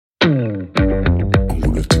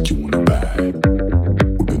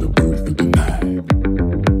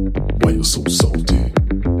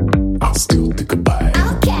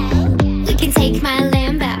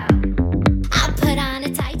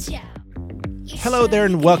Hello there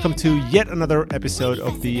and welcome to yet another episode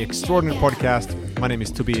of the Extraordinary Podcast. My name is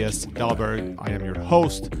Tobias Dahlberg. I am your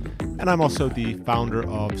host and I'm also the founder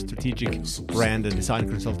of strategic brand and design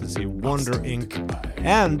consultancy Wonder Inc.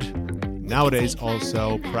 and nowadays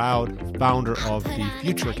also proud founder of the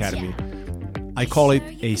Future Academy. I call it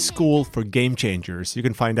a school for game changers. You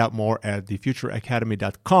can find out more at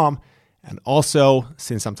thefutureacademy.com. And also,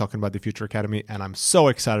 since I'm talking about the Future Academy and I'm so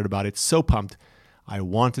excited about it, so pumped, I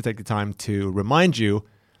want to take the time to remind you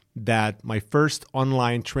that my first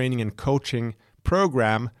online training and coaching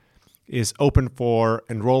program is open for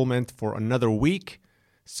enrollment for another week.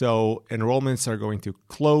 So enrollments are going to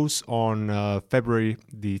close on February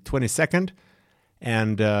the 22nd.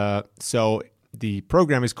 And so the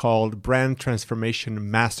program is called Brand Transformation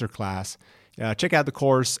Masterclass. Check out the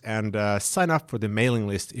course and sign up for the mailing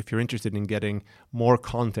list if you're interested in getting more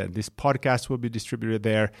content. This podcast will be distributed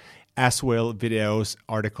there, as will videos,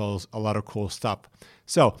 articles, a lot of cool stuff.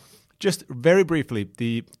 So just very briefly,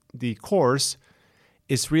 the course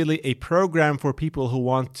is really a program for people who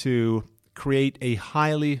want to create a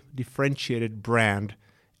highly differentiated brand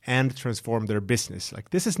and transform their business.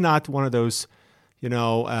 Like, this is not one of those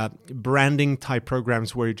branding type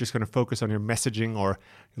programs where you're just going to focus on your messaging or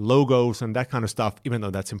logos and that kind of stuff, even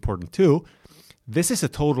though that's important too. This is a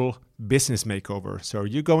total business makeover. So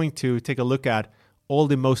you're going to take a look at all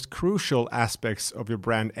the most crucial aspects of your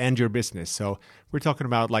brand and your business. So we're talking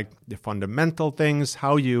about like the fundamental things,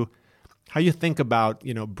 how you think about,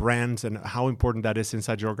 brands and how important that is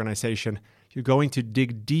inside your organization. You're going to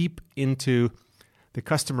dig deep into the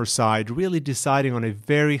customer side, really deciding on a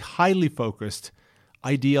very highly focused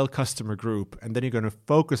ideal customer group. And then you're going to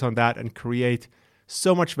focus on that and create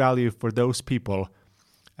so much value for those people.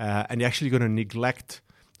 And you're actually going to neglect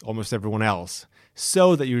almost everyone else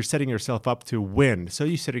so that you're setting yourself up to win. So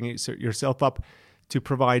you're setting yourself up to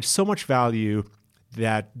provide so much value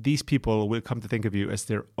that these people will come to think of you as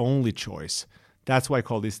their only choice. That's why I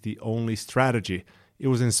call this the only strategy. It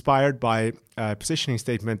was inspired by a positioning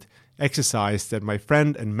statement exercise that my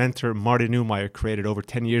friend and mentor Marty Neumeyer created over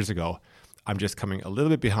 10 years ago. I'm just coming a little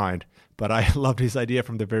bit behind, but I loved his idea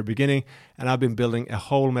from the very beginning, and I've been building a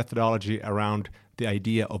whole methodology around the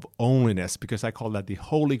idea of onlyness, because I call that the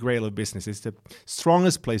holy grail of business. It's the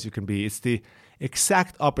strongest place you can be. It's the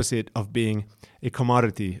exact opposite of being a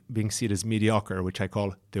commodity, being seen as mediocre, which I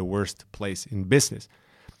call the worst place in business.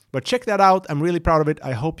 But check that out. I'm really proud of it.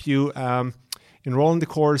 I hope you enroll in the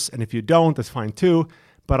course, and if you don't, that's fine too.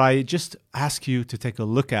 But I just ask you to take a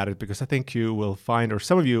look at it because I think you will find, or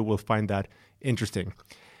some of you will find that interesting.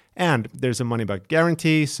 And there's a money back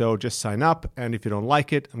guarantee, so just sign up. And if you don't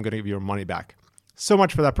like it, I'm going to give you your money back. So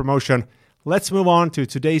much for that promotion. Let's move on to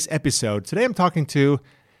today's episode. Today I'm talking to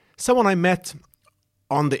someone I met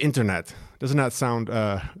on the internet. Doesn't that sound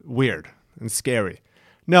weird and scary?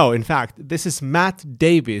 No, in fact, this is Matt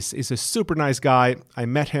Davies. He's a super nice guy. I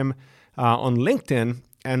met him on LinkedIn,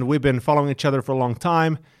 and we've been following each other for a long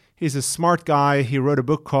time. He's a smart guy. He wrote a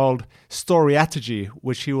book called Storyology,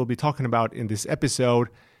 which he will be talking about in this episode.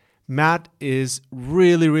 Matt is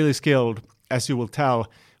really, really skilled, as you will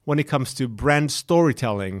tell, when it comes to brand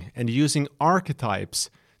storytelling and using archetypes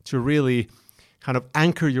to really kind of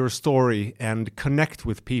anchor your story and connect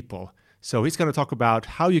with people. So he's going to talk about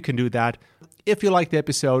how you can do that. If you like the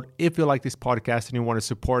episode, if you like this podcast and you want to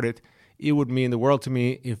support it, it would mean the world to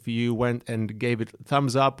me if you went and gave it a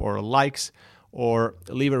thumbs up or likes or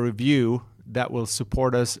leave a review that will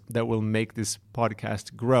support us, that will make this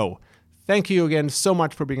podcast grow. Thank you again so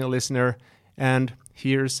much for being a listener. And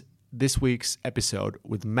here's this week's episode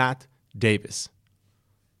with Matt Davies.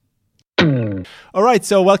 All right,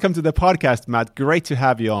 so welcome to the podcast, Matt. Great to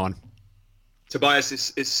have you on.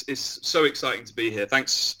 Tobias, it's so exciting to be here.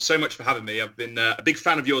 Thanks so much for having me. I've been a big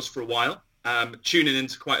fan of yours for a while. Tuning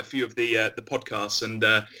into quite a few of the podcasts,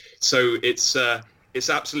 and so it's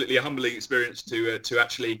absolutely a humbling experience to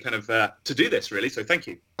actually kind of to do this, really. So thank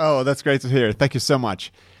you. Oh, that's great to hear. Thank you so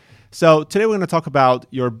much. So today we're going to talk about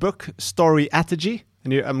your book, Storyology,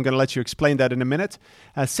 and I'm going to let you explain that in a minute.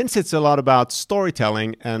 Since it's a lot about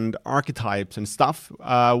storytelling and archetypes and stuff,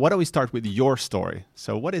 why don't we start with your story?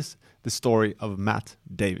 So what is the story of Matt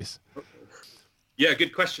Davies? Yeah,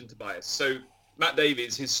 good question, Tobias. So Matt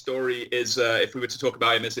Davies, his story is, if we were to talk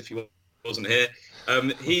about him as if he wasn't here,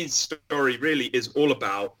 his story really is all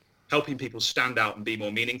about helping people stand out and be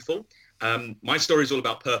more meaningful. My story is all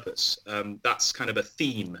about purpose. That's kind of a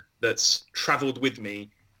theme that's traveled with me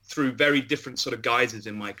through very different sort of guises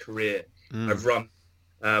in my career. I've run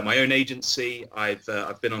my own agency. I've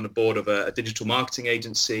been on the board of a digital marketing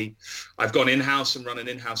agency. I've gone in-house and run an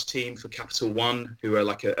in-house team for Capital One, who are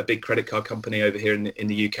like a big credit card company over here in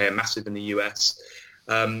the UK and massive in the US.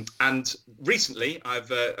 And recently,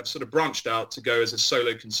 I've sort of branched out to go as a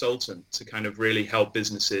solo consultant to kind of really help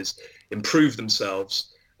businesses improve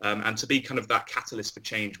themselves and to be kind of that catalyst for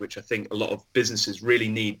change, which I think a lot of businesses really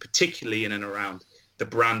need, particularly in and around the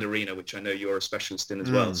brand arena, which I know you're a specialist in as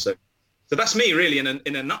well. So that's me really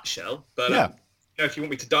in a nutshell. But if you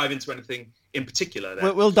want me to dive into anything in particular,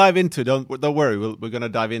 there. We'll dive into. Don't worry. We're going to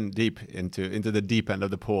dive in deep into the deep end of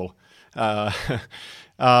the pool.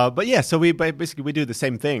 But yeah, so we basically do the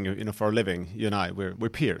same thing, for a living. You and I, we're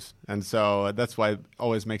peers, and so that's why it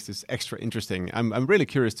always makes this extra interesting. I'm really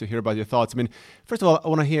curious to hear about your thoughts. I mean, first of all, I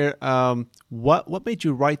want to hear what made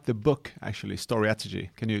you write the book, actually, Storyology.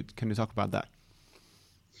 Can you talk about that?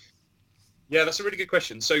 Yeah, that's a really good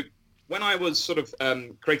question. So when I was sort of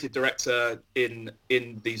creative director in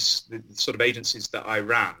these sort of agencies that I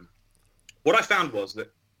ran, what I found was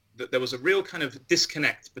that there was a real kind of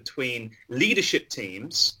disconnect between leadership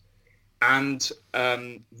teams and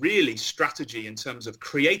really strategy in terms of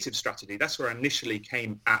creative strategy. That's where I initially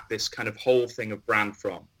came at this kind of whole thing of brand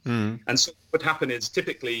from. And so what would happen is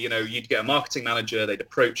typically, you'd get a marketing manager, they'd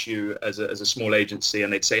approach you as a small agency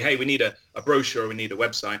and they'd say, hey, we need a brochure, we need a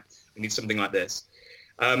website, we need something like this.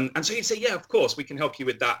 And so you'd say, yeah, of course, we can help you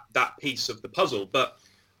with that piece of the puzzle. But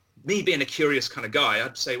me being a curious kind of guy,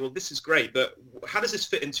 I'd say, well, this is great, but how does this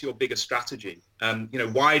fit into your bigger strategy?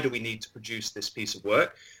 Why do we need to produce this piece of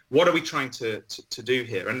work? What are we trying to do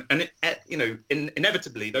here? And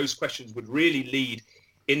inevitably, those questions would really lead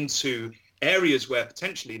into areas where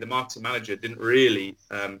potentially the marketing manager didn't really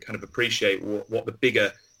kind of appreciate what the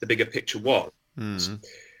bigger picture was. And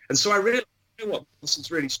so I realized, this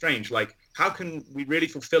is really strange. Like, how can we really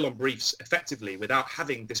fulfill on briefs effectively without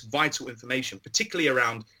having this vital information, particularly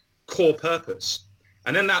around core purpose?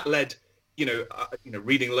 And then that led,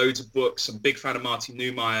 reading loads of books. I'm a big fan of Marty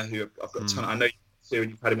Neumeier, who I've got a ton. I know you too,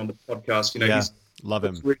 and you've had him on the podcast. He's love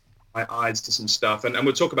him. Really my eyes to some stuff, and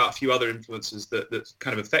we'll talk about a few other influences that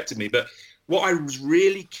kind of affected me. But what I was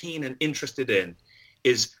really keen and interested in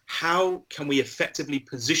is how can we effectively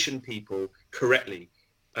position people correctly,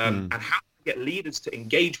 and how get leaders to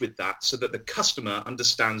engage with that so that the customer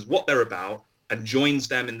understands what they're about and joins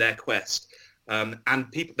them in their quest.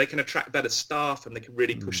 And people, they can attract better staff and they can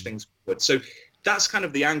really push things forward. So that's kind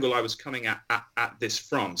of the angle I was coming at this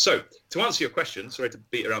from. So to answer your question, sorry to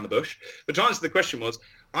beat around the bush, but to answer the question was,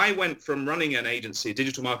 I went from running an agency, a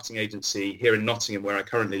digital marketing agency here in Nottingham, where I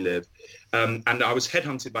currently live, and I was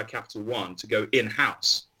headhunted by Capital One to go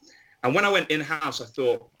in-house. And when I went in-house, I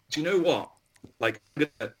thought, do you know what? Like, I'm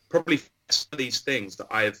gonna probably some of these things that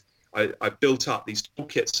I've built up, these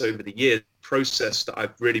toolkits over the years, process that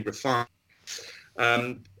I've really refined.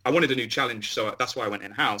 I wanted a new challenge, so that's why I went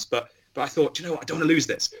in-house. But I thought, you know what, I don't want to lose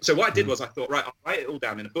this. So what I did was I thought, right, I'll write it all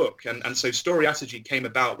down in a book. And so Storyology came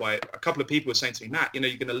about by a couple of people were saying to me, Matt, you're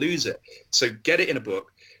going to lose it. So get it in a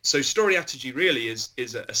book. So Storyology really is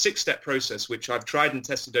a 6-step process, which I've tried and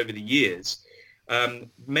tested over the years,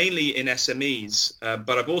 mainly in SMEs.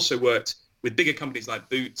 But I've also worked with bigger companies like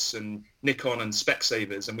Boots and Nikon and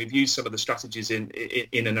Specsavers, and we've used some of the strategies in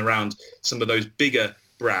and around some of those bigger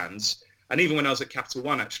brands. And even when I was at Capital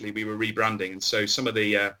One, actually, we were rebranding, and so some of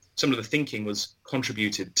the thinking was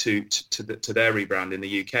contributed to their rebrand in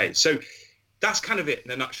the UK. So that's kind of it in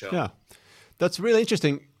a nutshell. Yeah, that's really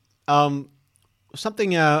interesting.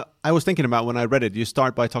 Something I was thinking about when I read it. You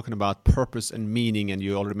start by talking about purpose and meaning, and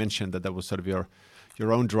you already mentioned that was sort of your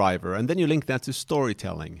own driver, and then you link that to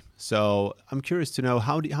storytelling. So I'm curious to know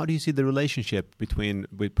how do you see the relationship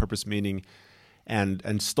with purpose, meaning,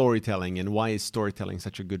 and storytelling, and why is storytelling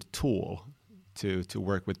such a good tool to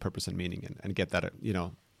work with purpose and meaning and get that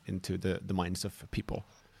into the minds of people?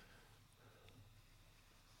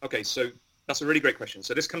 Okay, so that's a really great question.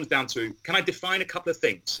 So this comes down to, can I define a couple of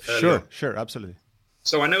things? Sure, absolutely.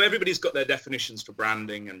 So I know everybody's got their definitions for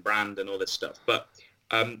branding and brand and all this stuff, but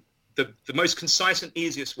the most concise and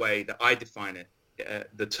easiest way that I define it,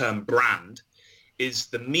 the term brand, is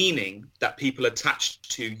the meaning that people attach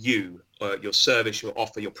to you, your service, your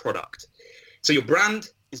offer, your product. So your brand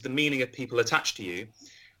is the meaning that people attach to you.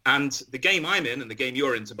 And the game I'm in and the game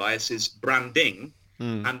you're in, Tobias, is branding.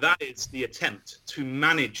 And that is the attempt to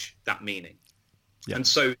manage that meaning. Yeah. And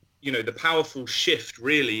so, the powerful shift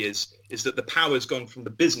really is that the power's gone from the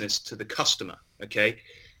business to the customer, okay?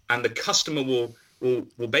 And the customer will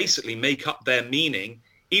basically make up their meaning,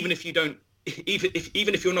 even if you don't, even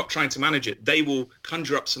if you're not trying to manage it, they will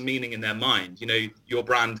conjure up some meaning in their mind. Your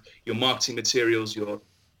brand, your marketing materials, your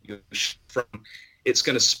from It's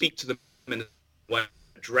going to speak to them in a way,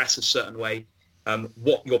 dress a certain way,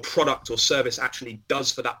 what your product or service actually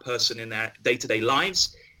does for that person in their day-to-day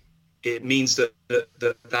lives. It means that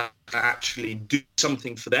actually do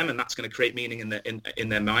something for them, and that's going to create meaning in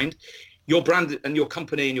their mind. Your brand and your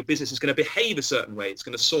company and your business is going to behave a certain way. It's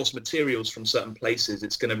going to source materials from certain places.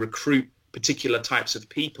 It's going to recruit particular types of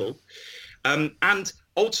people. And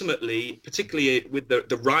ultimately, particularly with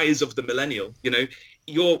the rise of the millennial,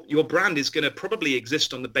 your brand is going to probably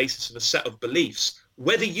exist on the basis of a set of beliefs,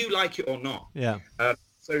 whether you like it or not. Yeah.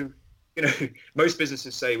 So, most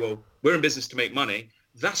businesses say, well, we're in business to make money.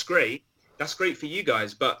 That's great. That's great for you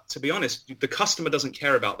guys. But to be honest, the customer doesn't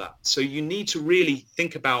care about that. So you need to really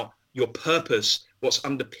think about your purpose, what's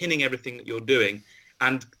underpinning everything that you're doing,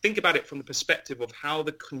 and think about it from the perspective of how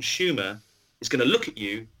the consumer is going to look at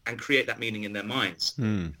you and create that meaning in their minds.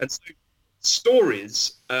 And so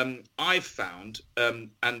stories, I've found,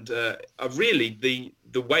 are really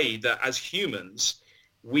the way that as humans,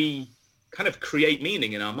 we kind of create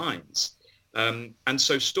meaning in our minds. And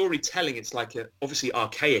so storytelling, it's like obviously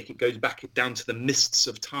archaic. It goes back down to the mists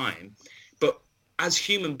of time. But as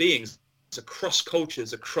human beings, across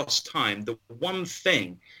cultures, across time, the one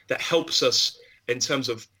thing that helps us in terms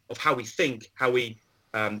of how we think, how we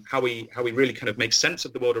really kind of make sense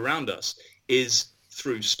of the world around us is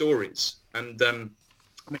through stories. And I don't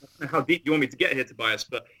know how deep you want me to get here, Tobias,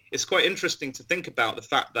 but it's quite interesting to think about the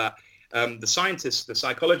fact that the scientists, the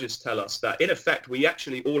psychologists tell us that in effect, we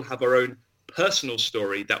actually all have our own personal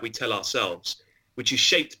story that we tell ourselves, which is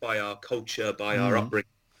shaped by our culture, by our upbringing,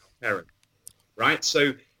 our parent, right?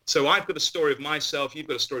 So I've got a story of myself, you've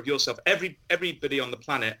got a story of yourself. Everybody on the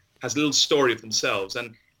planet has a little story of themselves.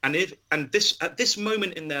 And at this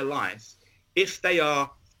moment in their life, if they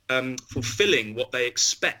are fulfilling what they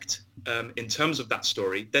expect in terms of that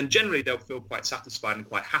story, then generally they'll feel quite satisfied and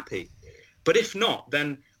quite happy. But if not,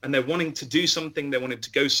 then, and they're wanting to do something, they're wanting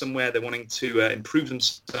to go somewhere, they're wanting to improve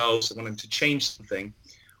themselves, they're wanting to change something,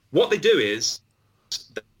 what they do is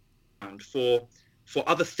for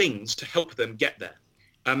other things to help them get there.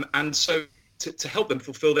 And so to help them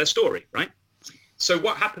fulfill their story, right? So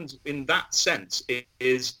what happens in that sense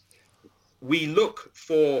is we look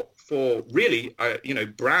for really,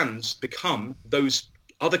 brands become those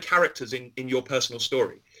other characters in your personal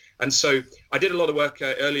story. And so I did a lot of work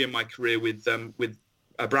early in my career with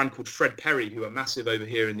a brand called Fred Perry, who are massive over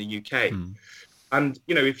here in the UK. And,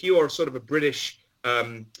 if you are sort of a British,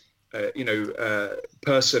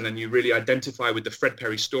 person and you really identify with the Fred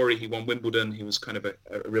Perry story, he won Wimbledon, he was kind of a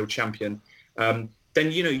real champion,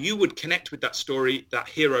 then, you would connect with that story, that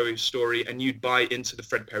hero story, and you'd buy into the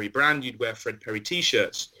Fred Perry brand, you'd wear Fred Perry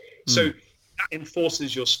T-shirts. So that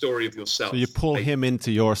enforces your story of yourself. So you pull him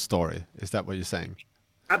into your story. Is that what you're saying?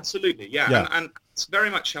 Absolutely, yeah. And it's very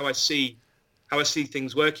much how I see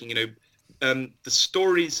things working. The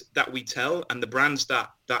stories that we tell and the brands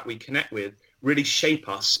that we connect with really shape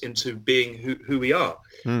us into being who we are.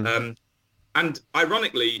 And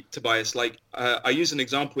ironically, Tobias, I use an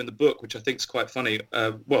example in the book, which I think is quite funny.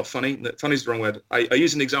 Funny is the wrong word. I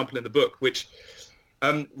use an example in the book, which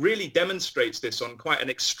really demonstrates this on quite an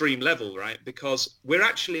extreme level, right? Because we're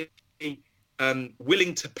actually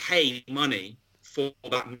willing to pay money for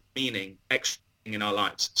that meaning extra in our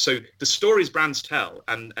lives. So the stories brands tell,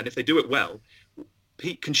 and if they do it well,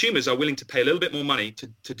 consumers are willing to pay a little bit more money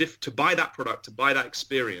to buy that product, to buy that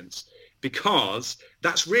experience, because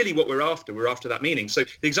that's really what we're after. We're after that meaning. So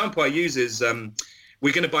the example I use is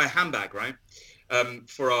we're going to buy a handbag, right,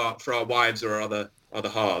 for our wives or our other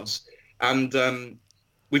halves, and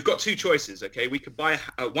we've got two choices. Okay, we could buy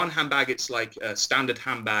one handbag. It's like a standard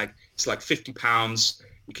handbag. It's like £50.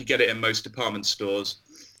 You could get it in most department stores,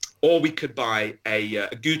 or we could buy a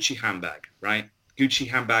Gucci handbag, right? Gucci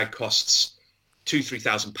handbag costs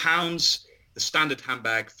 £2,000-3,000. The standard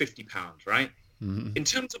handbag, £50, right? In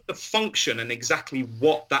terms of the function and exactly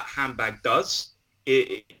what that handbag does,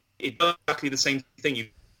 it does exactly the same thing. You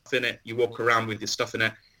in it, you walk around with your stuff in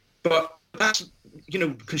it. But that's,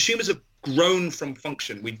 consumers have grown from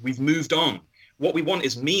function. We've moved on. What we want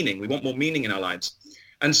is meaning. We want more meaning in our lives.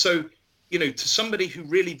 And so, to somebody who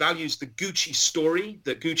really values the Gucci story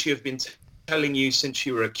that Gucci have been telling you since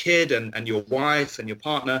you were a kid, and your wife and your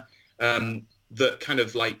partner, that kind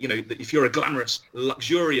of that if you're a glamorous,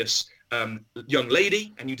 luxurious young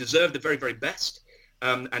lady and you deserve the very, very best,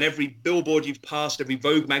 and every billboard you've passed, every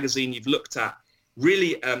Vogue magazine you've looked at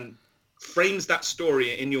really frames that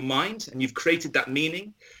story in your mind, and you've created that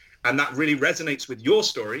meaning, and that really resonates with your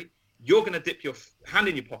story, you're going to dip your hand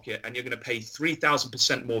in your pocket and you're going to pay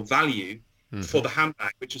 3,000% more value for the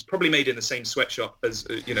handbag, which is probably made in the same sweatshop as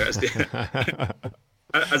the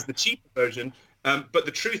as the cheaper version. But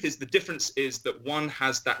the truth is, the difference is that one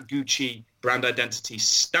has that Gucci brand identity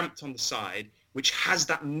stamped on the side, which has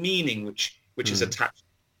that meaning which is attached.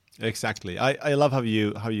 Exactly. I love how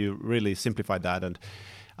you really simplified that, and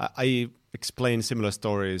I explain similar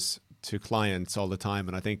stories to clients all the time,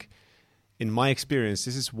 and I think in my experience,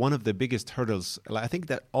 this is one of the biggest hurdles. I think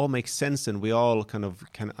that all makes sense, and we all kind of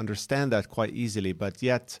can understand that quite easily, but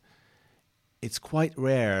yet it's quite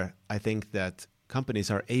rare, I think, that companies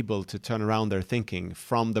are able to turn around their thinking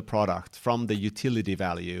from the product, from the utility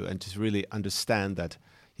value, and just really understand that,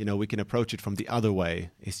 we can approach it from the other way.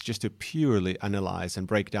 It's just to purely analyze and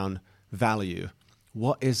break down value.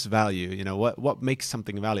 What is value? What makes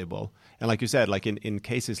something valuable? And like you said, like in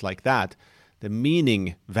cases like that, the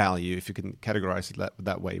meaning value, if you can categorize it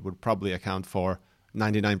that way, would probably account for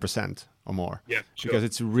 99% or more. Yeah, sure. Because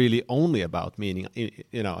it's really only about meaning,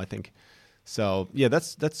 I think. So yeah,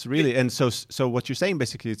 that's really, and so what you're saying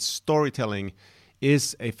basically, it's storytelling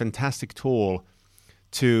is a fantastic tool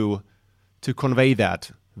to convey that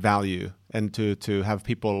value and to have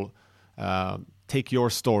people take your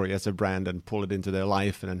story as a brand and pull it into their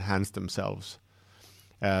life and enhance themselves,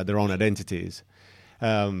 their own identities.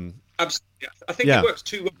 Absolutely, I think it works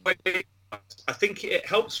two ways. I think it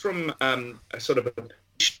helps from a sort of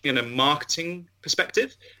a marketing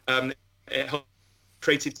perspective. It helps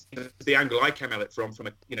creative, the angle I came at it from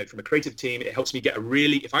a creative team. It helps me get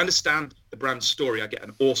if I understand the brand story, I get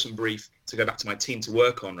an awesome brief to go back to my team to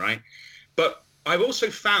work on, right? But I've also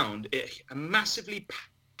found it a massively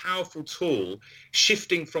powerful tool,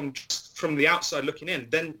 shifting from the outside looking in,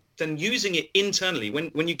 then using it internally.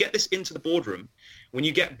 When you get this into the boardroom, when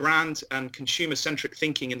you get brand and consumer-centric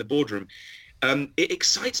thinking in the boardroom, it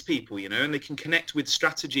excites people, and they can connect with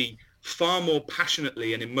strategy far more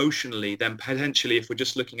passionately and emotionally than potentially if we're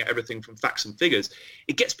just looking at everything from facts and figures.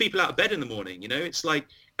 It gets people out of bed in the morning. It's like,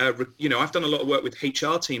 I've done a lot of work with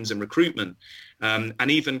HR teams and recruitment, and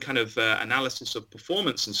even kind of analysis of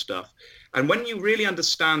performance and stuff. And when you really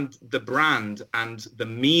understand the brand and the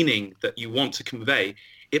meaning that you want to convey,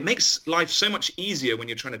 it makes life so much easier when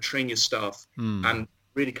you're trying to train your staff and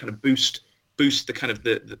really kind of boost the kind of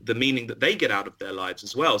the meaning that they get out of their lives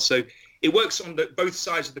as well. So it works on both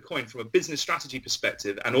sides of the coin, from a business strategy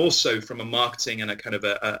perspective and also from a marketing and a kind of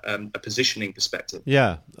a positioning perspective.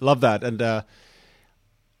 Yeah, love that. And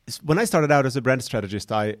when I started out as a brand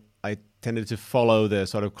strategist, I tended to follow the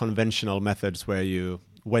sort of conventional methods where you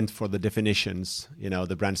went for the definitions,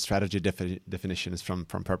 the brand strategy definitions from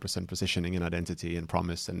purpose and positioning and identity and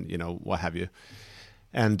promise and, what have you.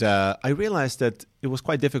 And I realized that it was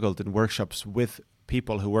quite difficult in workshops with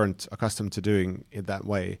people who weren't accustomed to doing it that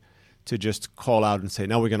way to just call out and say,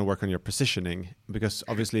 now we're going to work on your positioning, because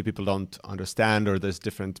obviously people don't understand, or there's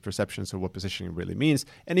different perceptions of what positioning really means.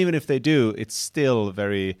 And even if they do, it's still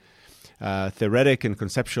very theoretic and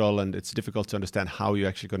conceptual, and it's difficult to understand how you're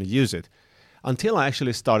actually going to use it. Until I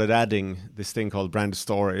actually started adding this thing called brand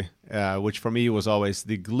story, which for me was always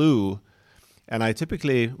the glue. And I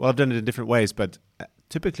typically, I've done it in different ways, but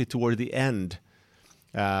typically toward the end,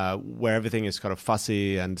 where everything is kind of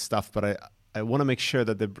fuzzy and stuff. But I want to make sure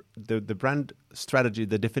that the brand strategy,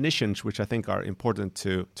 the definitions, which I think are important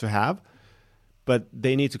to have, but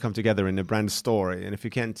they need to come together in a brand story. And if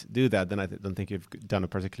you can't do that, then I don't think you've done a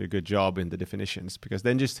particularly good job in the definitions, because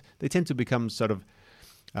then they tend to become sort of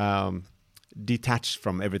detached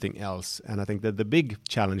from everything else. And I think that the big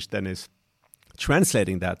challenge then is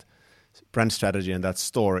translating that brand strategy and that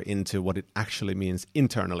story into what it actually means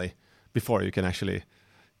internally before you can actually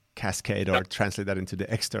cascade or translate that into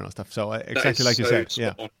the external stuff. So exactly like you said.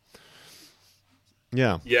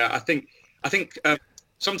 Yeah. I think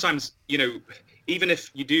sometimes, even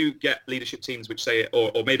if you do get leadership teams which say,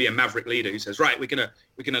 or maybe a maverick leader who says, right, we're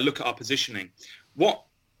gonna look at our positioning. What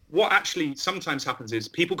actually sometimes happens is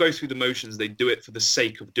people go through the motions, they do it for the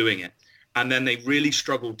sake of doing it, and then they really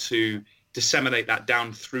struggle to disseminate that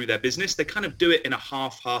down through their business. They kind of do it in a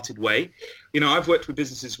half-hearted way. I've worked with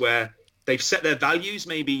businesses where they've set their values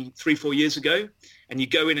maybe 3-4 years ago, and you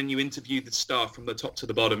go in and you interview the staff from the top to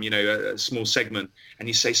the bottom, a small segment, and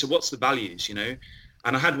you say, so what's the values,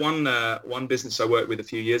 And I had one business I worked with a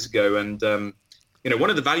few years ago, and one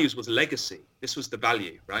of the values was legacy. This was the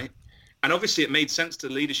value, right? And obviously it made sense to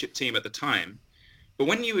the leadership team at the time. But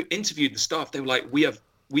when you interviewed the staff, they were like,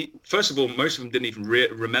 first of all, most of them didn't even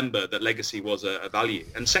remember that legacy was a value.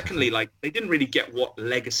 And secondly, they didn't really get what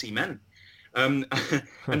legacy meant. And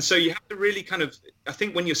so you have to really kind of, I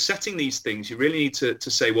think when you're setting these things, you really need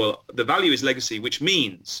to say, well, the value is legacy, which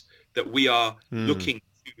means that we are looking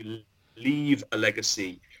to leave a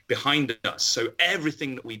legacy behind us. So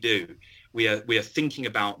everything that we do, we are thinking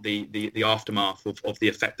about the aftermath of the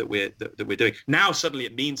effect that we're doing. Now suddenly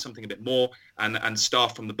it means something a bit more, and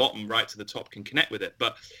staff from the bottom right to the top can connect with it.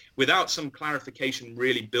 But without some clarification,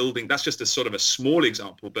 really building, that's just a sort of a small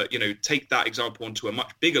example. But take that example onto a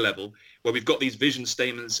much bigger level, where we've got these vision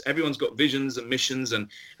statements. Everyone's got visions and missions and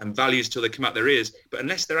values till they come out their ears. But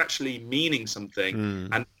unless they're actually meaning something,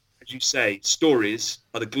 and as you say, stories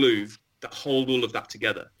are the glue that hold all of that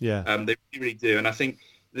together. Yeah, they really do. And I think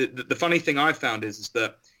the funny thing I found is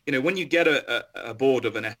that when you get a board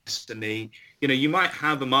of an SME, you might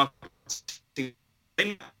have a marketing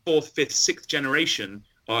fourth, fifth, sixth generation,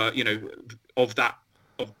 of that.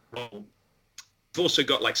 You've also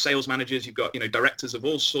got like sales managers, you've got directors of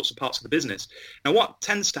all sorts of parts of the business. Now, what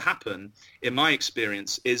tends to happen, in my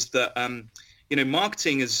experience, is that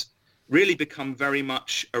marketing has really become very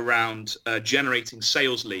much around generating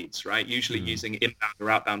sales leads, right? Usually using inbound or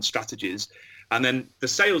outbound strategies, and then the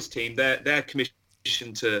sales team, they're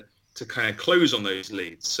commissioned to kind of close on those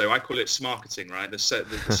leads. So I call it smarketing, right? The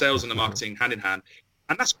sales and the marketing hand in hand.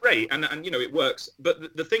 And that's great, and it works.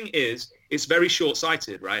 But the thing is, it's very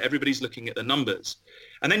short-sighted, right? Everybody's looking at the numbers,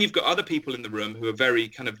 and then you've got other people in the room who are very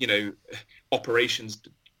kind of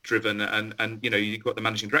operations-driven, and you've got the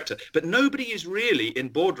managing director. But nobody is really in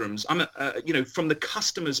boardrooms. From the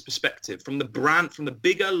customer's perspective, from the brand, from the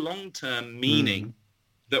bigger long-term meaning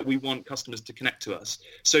that we want customers to connect to us.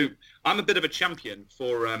 So I'm a bit of a champion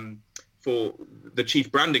for the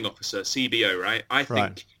chief branding officer, CBO, right? I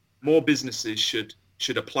think more businesses should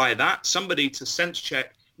apply that. Somebody to sense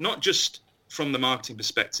check, not just from the marketing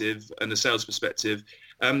perspective and the sales perspective,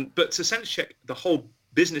 but to sense check the whole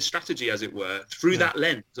business strategy, as it were, through that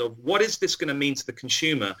lens of what is this going to mean to the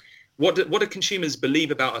consumer? What do consumers believe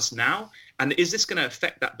about us now? And is this going to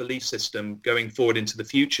affect that belief system going forward into the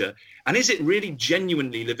future? And is it really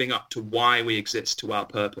genuinely living up to why we exist, to our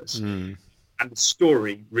purpose? And the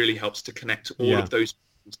story really helps to connect all of those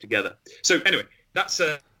things together. So anyway, that's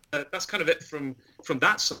kind of it from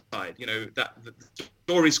that side. That the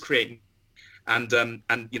stories create, and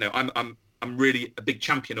I'm really a big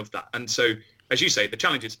champion of that. And so, as you say, the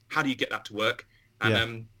challenge is how do you get that to work?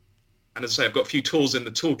 And and as I say, I've got a few tools in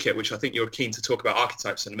the toolkit, which I think you're keen to talk about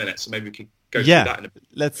archetypes in a minute. So maybe we can go through that in a bit.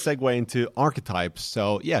 Let's segue into archetypes.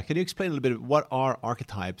 So can you explain a little bit what are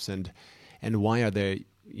archetypes and why are they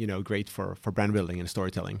great for brand building and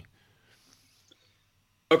storytelling?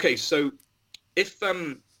 Okay, so if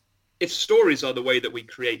stories are the way that we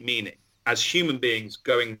create meaning as human beings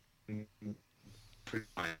going through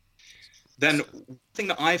time, then the thing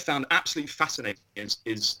that I found absolutely fascinating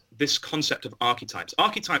is this concept of archetypes.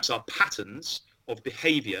 Archetypes are patterns of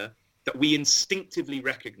behavior that we instinctively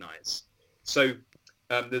recognize. So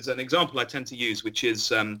there's an example I tend to use, which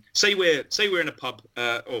is say we're in a pub,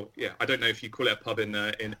 I don't know if you call it a pub in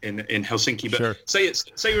Helsinki, but sure. say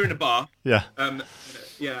we're in a bar, and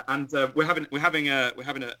we're having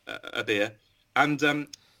a beer, and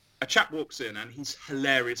a chap walks in and he's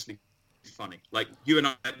hilariously funny. Like you and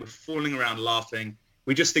I were falling around laughing.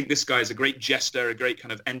 We just think this guy is a great jester, a great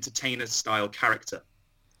kind of entertainer style character.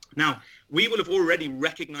 Now, we will have already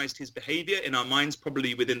recognized his behavior in our minds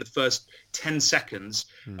probably within the first 10 seconds.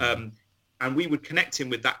 And we would connect him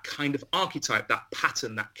with that kind of archetype, that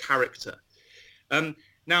pattern, that character.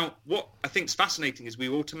 Now, what I think is fascinating is we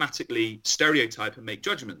automatically stereotype and make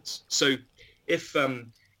judgments. So if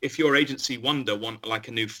your agency want like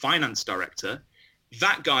a new finance director,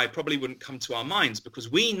 that guy probably wouldn't come to our minds because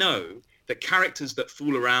we know that characters that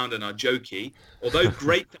fool around and are jokey, although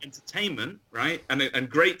great for entertainment, right? And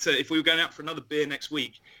great to, if we were going out for another beer next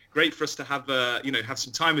week, great for us to have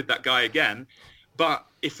some time with that guy again. But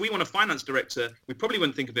if we want a finance director, we probably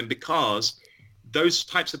wouldn't think of him because those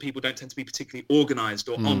types of people don't tend to be particularly organized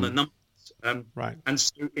or on the numbers. Right. And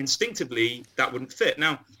so instinctively that wouldn't fit.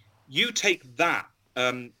 Now, you take that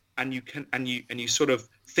and you sort of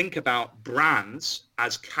think about brands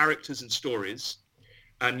as characters and stories,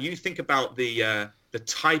 and you think about the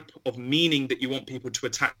type of meaning that you want people to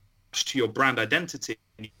attach to your brand identity,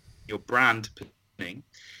 your brand positioning.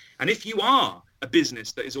 And if you are a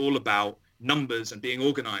business that is all about numbers and being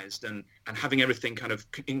organized and having everything kind of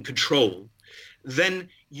in control, then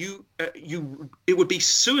it would be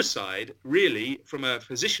suicide, really, from a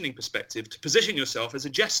positioning perspective, to position yourself as a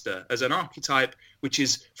jester, as an archetype which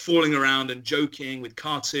is falling around and joking with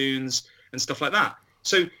cartoons and stuff like that.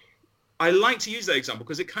 So I like to use that example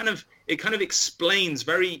because it kind of explains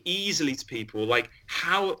very easily to people like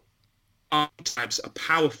how archetypes are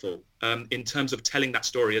powerful in terms of telling that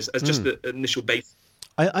story as just the initial base.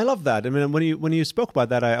 I love that. I mean, when you spoke about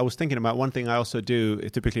that, I was thinking about one thing I also do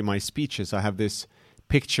typically in my speeches. I have this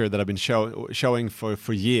picture that I've been showing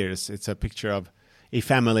for years. It's a picture of a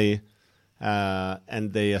family,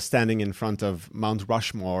 and they are standing in front of Mount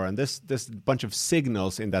Rushmore, and there's a bunch of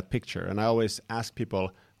signals in that picture. And I always ask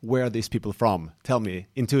people, where are these people from? Tell me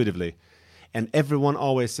intuitively. And everyone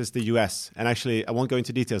always says the US. And actually, I won't go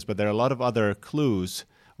into details, but there are a lot of other clues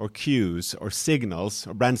or cues or signals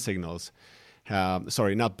or brand signals.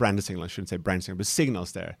 Sorry, not brand signal. I shouldn't say brand signal, but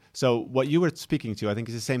signals there. So what you were speaking to, I think,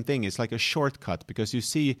 is the same thing. It's like a shortcut, because you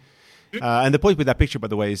see, and the point with that picture, by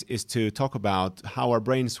the way, is to talk about how our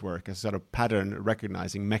brains work as sort of pattern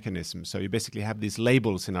recognizing mechanism. So you basically have these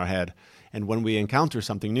labels in our head, and when we encounter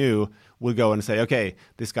something new, we'll go and say, okay,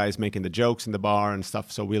 this guy is making the jokes in the bar and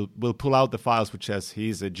stuff. So we'll pull out the files which says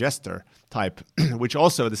he's a jester type, which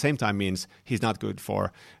also at the same time means he's not good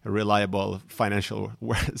for a reliable financial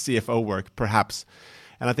CFO work, perhaps.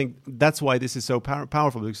 And I think that's why this is so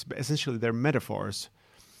powerful, because essentially they're metaphors.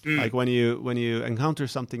 Like when you encounter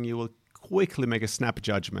something, you will quickly make a snap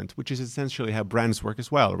judgment, which is essentially how brands work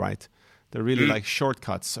as well, right? They're really like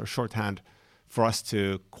shortcuts or shorthand for us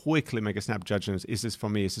to quickly make a snap judgment. Is this for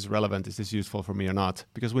me? Is this relevant? Is this useful for me or not?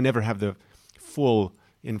 Because we never have the full,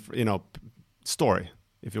 story,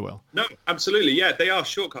 if you will. No, absolutely. Yeah, they are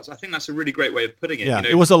shortcuts. I think that's a really great way of putting it. Yeah,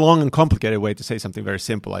 it was a long and complicated way to say something very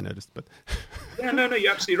simple, I noticed. But yeah, no,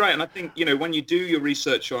 you're absolutely right. And I think, when you do your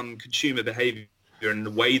research on consumer behavior and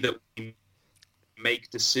the way that we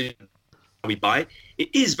make decisions, we buy, it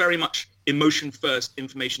is very much emotion first,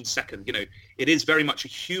 information second. It is very much a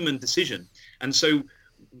human decision. And so,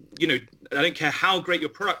 I don't care how great your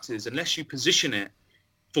product is, unless you position it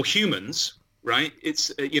for humans, right?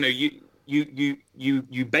 It's,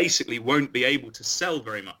 you basically won't be able to sell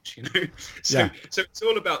very much, So it's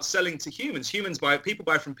all about selling to humans. People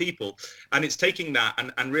buy from people, and it's taking that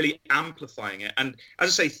and really amplifying it. And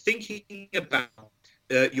as I say, thinking about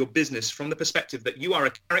your business from the perspective that you are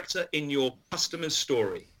a character in your customer's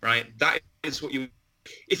story, right? That is what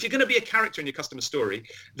if you're going to be a character in your customer story,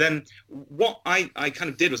 then what I kind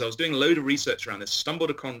of did was I was doing a load of research around this, stumbled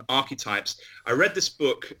upon archetypes. I read this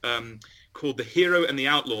book called The Hero and the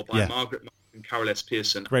Outlaw by Margaret and Carol S.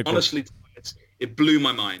 Pearson. Great book. Honestly, it blew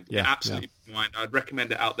my mind. Yeah, it absolutely blew my mind. I'd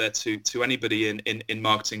recommend it out there to anybody in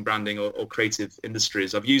marketing, branding, or creative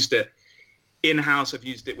industries. I've used it in-house. I've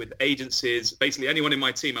used it with agencies. Basically, anyone in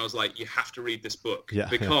my team, I was like, you have to read this book,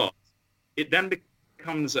 because it then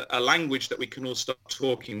becomes a language that we can all start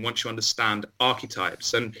talking once you understand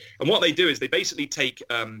archetypes. And what they do is they basically take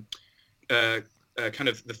kind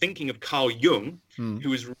of the thinking of Carl Jung,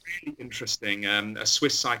 who is really interesting, a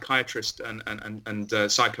Swiss psychiatrist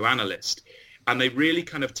and psychoanalyst. And they really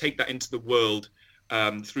kind of take that into the world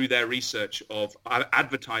through their research of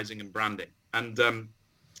advertising and branding. And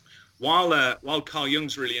while Carl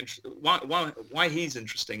Jung's really interesting, why he's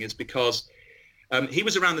interesting is because he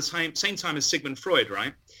was around the same time as Sigmund Freud,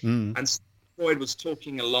 right? And Freud was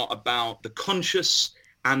talking a lot about the conscious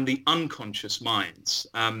and the unconscious minds,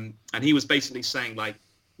 and he was basically saying, like,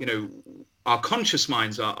 our conscious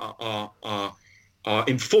minds are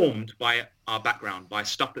informed by our background, by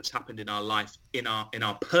stuff that's happened in our life, in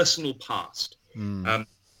our personal past.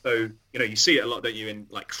 So, you see it a lot, don't you, in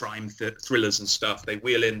like crime thrillers and stuff. They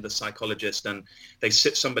wheel in the psychologist and they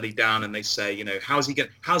sit somebody down and they say, how's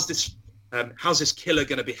this killer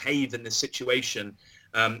going to behave in this situation?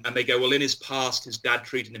 And they go, well, in his past, his dad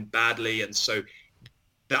treated him badly. And so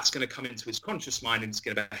that's going to come into his conscious mind and he's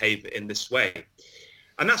going to behave in this way.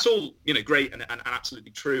 And that's all, great and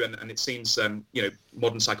absolutely true. And it seems,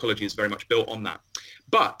 modern psychology is very much built on that.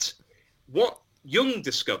 But what Jung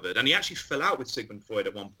discovered, and he actually fell out with Sigmund Freud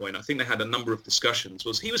at one point, I think they had a number of discussions,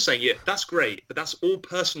 was he was saying, yeah, that's great, but that's all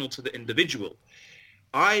personal to the individual.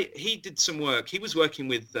 He did some work. He was working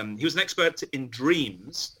with, he was an expert in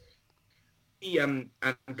dreams and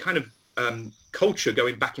kind of culture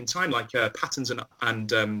going back in time, like patterns and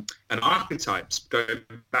archetypes going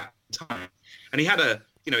back in time. And he had a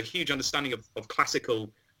huge understanding of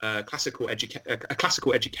classical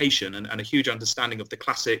education and a huge understanding of the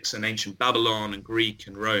classics and ancient Babylon and Greek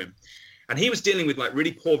and Rome. And he was dealing with like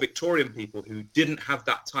really poor Victorian people who didn't have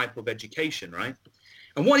that type of education, right?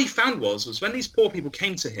 And what he found was when these poor people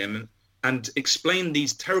came to him and explained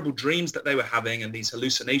these terrible dreams that they were having and these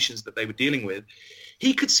hallucinations that they were dealing with,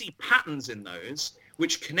 he could see patterns in those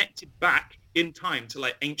which connected back in time to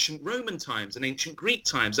like ancient Roman times and ancient Greek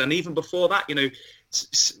times, and even before that,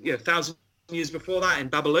 1,000 years before that in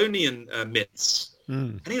Babylonian myths.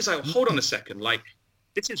 And he was like, hold on a second, like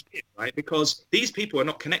this is weird, right? Because these people are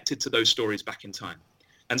not connected to those stories back in time.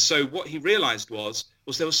 And so what he realized was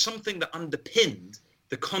there was something that underpinned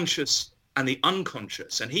the conscious and the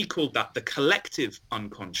unconscious. And he called that the collective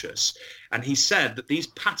unconscious. And he said that these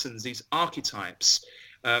patterns, these archetypes,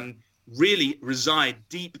 really reside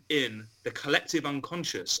deep in the collective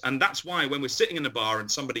unconscious. And that's why when we're sitting in a bar and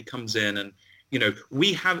somebody comes in and,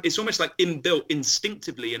 we have, it's almost like inbuilt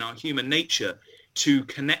instinctively in our human nature to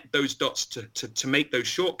connect those dots, to make those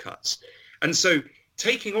shortcuts. And so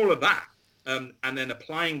taking all of that and then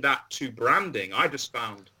applying that to branding, I just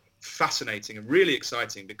found fascinating and really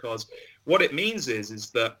exciting, because what it means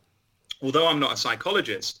is that although I'm not a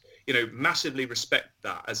psychologist, massively respect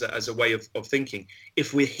that as a way of thinking.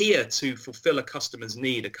 If we're here to fulfill a customer's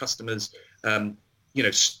need, a customer's,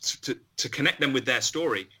 to connect them with their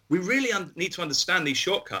story, we really need to understand these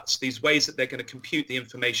shortcuts, these ways that they're going to compute the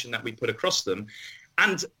information that we put across them.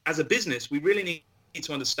 And as a business, we really need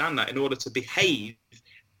to understand that in order to behave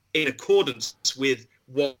in accordance with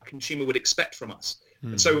what a consumer would expect from us.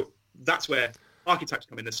 And so that's where archetypes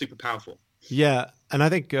come in. They're super powerful. Yeah, and I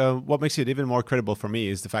think what makes it even more credible for me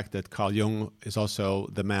is the fact that Carl Jung is also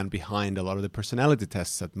the man behind a lot of the personality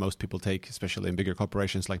tests that most people take, especially in bigger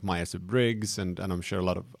corporations like Myers-Briggs, and I'm sure a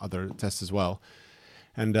lot of other tests as well.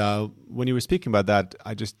 And when you were speaking about that,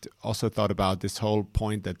 I just also thought about this whole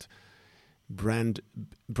point that brands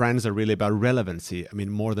are really about relevancy. I mean,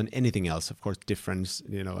 more than anything else, of course, difference,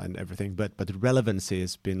 and everything. But relevancy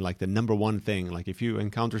has been like the number one thing. Like if you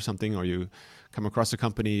encounter something or you come across a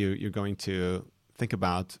company, you're going to think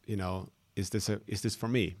about, is this for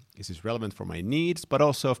me? Is this relevant for my needs? But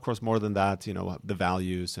also, of course, more than that, the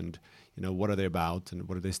values and what are they about and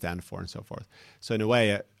what do they stand for and so forth. So in a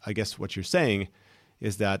way, I guess what you're saying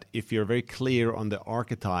is that if you're very clear on the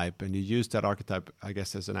archetype and you use that archetype, I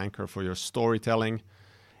guess, as an anchor for your storytelling,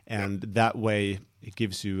 and that way it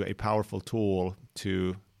gives you a powerful tool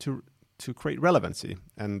to create relevancy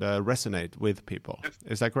and resonate with people.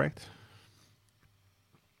 Is that correct?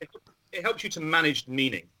 It helps you to manage the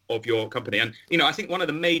meaning of your company. And, I think one of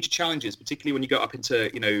the major challenges, particularly when you go up into,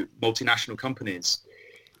 multinational companies,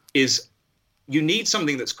 is you need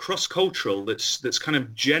something that's cross-cultural, that's kind of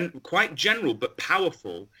quite general but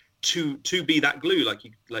powerful to be that glue, like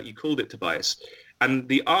you called it, Tobias. And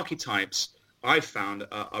the archetypes I've found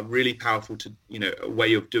are really powerful to a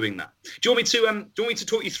way of doing that. Do you want me to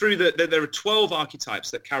talk you through that? There are 12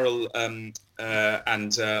 archetypes that Carol and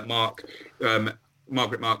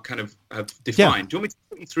Margaret Mark kind of have defined. Yeah. Do you want me to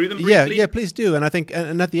talk you through them briefly? Yeah, please do. And I think,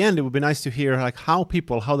 and at the end, it would be nice to hear like how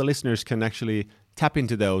the listeners can actually tap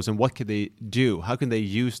into those, and what can they do? How can they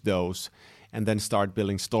use those and then start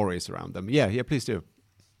building stories around them? Yeah, please do.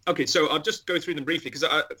 Okay, so I'll just go through them briefly, because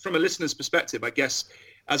from a listener's perspective, I guess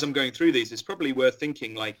as I'm going through these, it's probably worth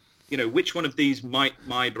thinking like, which one of these might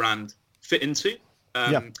my brand fit into?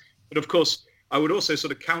 But of course, I would also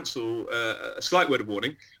sort of counsel a slight word of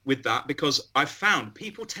warning with that, because I've found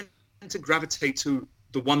people tend to gravitate to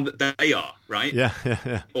the one that they are, right?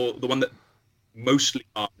 Yeah. Or the one that mostly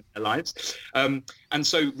are in their lives. And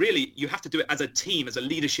so really you have to do it as a team, as a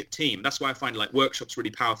leadership team. That's why I find like workshops really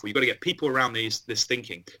powerful. You've got to get people around this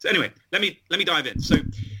thinking. So anyway, let me dive in. So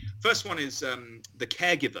first one is the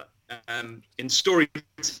caregiver. In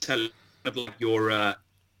storytelling, of like your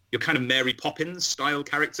kind of Mary Poppins style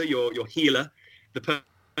character, your healer, the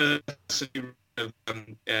person who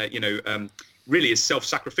really is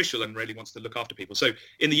self-sacrificial and really wants to look after people. So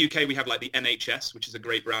in the UK, we have like the NHS, which is a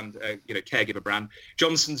great brand, caregiver brand.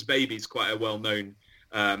 Johnson's Baby is quite a well-known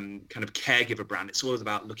kind of caregiver brand. It's all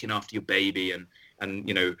about looking after your baby and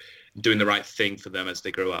doing the right thing for them as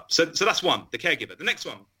they grow up. So that's one, the caregiver. The next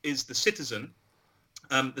one is the citizen.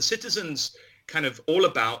 The citizen's kind of all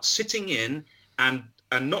about sitting in and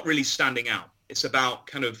not really standing out. It's about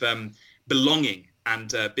kind of belonging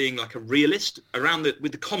and being like a realist around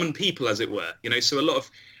with the common people, as it were. So a lot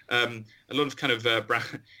of kind of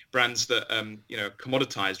brands that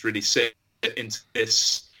commoditized really sit into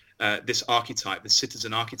this archetype, the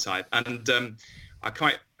citizen archetype. And I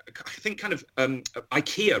think kind of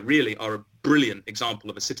IKEA really are a brilliant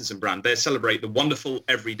example of a citizen brand. They celebrate the wonderful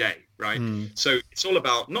every day, right? So it's all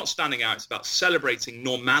about not standing out. It's about celebrating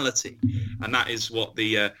normality, and that is what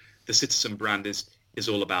the citizen brand is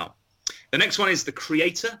all about. The next one is the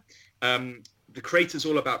creator. The creator is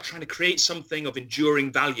all about trying to create something of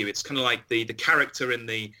enduring value. It's kind of like the character in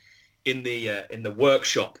the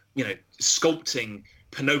workshop, sculpting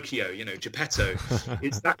Pinocchio, Geppetto.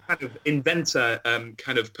 It's that kind of inventor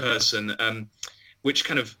kind of person, which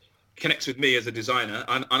kind of connects with me as a designer.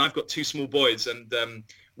 And I've got two small boys, and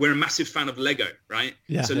we're a massive fan of Lego, right?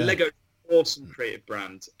 Yeah, so Lego, awesome creator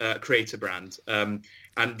brand, and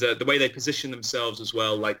the way they position themselves as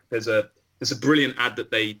well. Like there's a brilliant ad that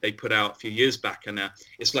they put out a few years back, and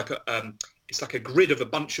it's like it's like a grid of a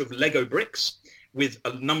bunch of Lego bricks with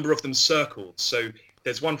a number of them circled. So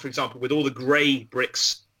there's one, for example, with all the grey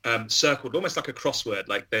bricks circled, almost like a crossword,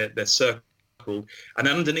 like they're circled, and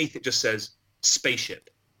underneath it just says spaceship,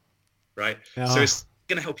 right? So it's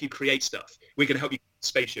going to help you create stuff. We're going to help you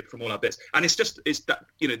spaceship from all our bits, and it's that,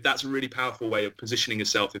 you know, that's a really powerful way of positioning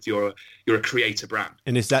yourself if you're a creator brand.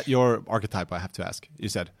 And is that your archetype? I have to ask. You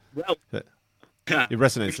said, well, it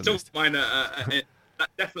resonates at least. Mine, that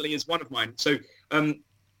definitely is one of mine. So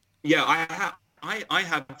yeah,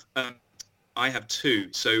 I have two.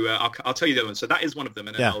 So I'll tell you the other one. So that is one of them,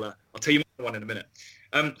 and then I'll tell you the one in a minute.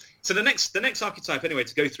 So the next archetype, anyway,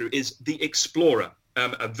 to go through is the explorer,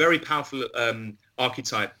 a very powerful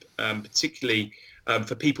archetype, particularly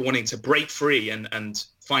for people wanting to break free and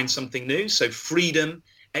find something new. So freedom,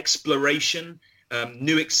 exploration,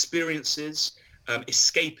 new experiences,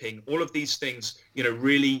 escaping, all of these things, you know,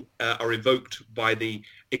 really are evoked by the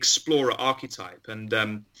explorer archetype. And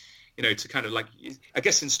you know, to kind of like, I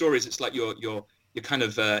guess in stories, it's like your kind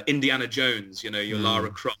of Indiana Jones, you know, your Lara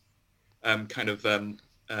Croft kind of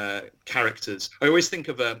characters. I always think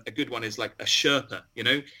of a good one is like a Sherpa. You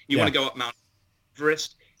know, you want to go up Mount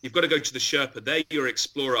Everest, you've got to go to the Sherpa. They're your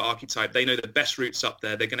explorer archetype. They know the best routes up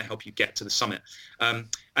there. They're going to help you get to the summit.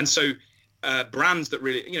 And so brands that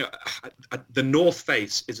really, you know, the North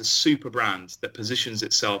Face is a super brand that positions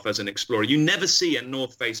itself as an explorer. You never see a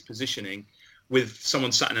North Face positioning with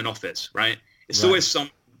someone sat in an office, right? It's always some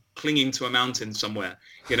clinging to a mountain somewhere,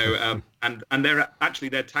 you know, and their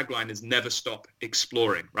tagline is never stop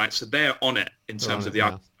exploring, right? So they're on it in terms of the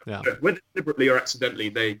art. Whether deliberately or accidentally,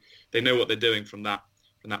 they know what they're doing from that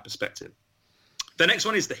perspective. The next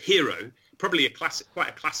one is the hero, probably quite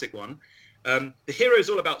a classic one. The hero is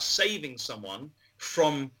all about saving someone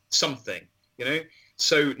from something, you know.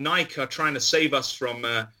 So Nike are trying to save us from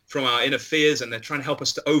our inner fears, and they're trying to help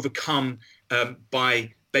us to overcome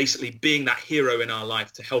by basically being that hero in our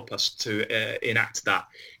life to help us to enact that.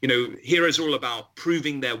 You know, heroes are all about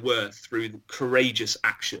proving their worth through courageous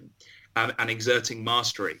action and exerting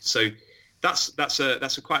mastery. So that's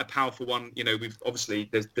quite a powerful one. You know, we've obviously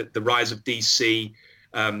there's the rise of DC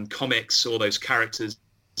comics, all those characters.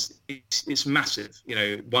 It's massive. You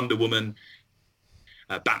know, Wonder Woman,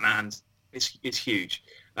 Batman. It's huge.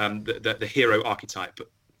 The hero archetype.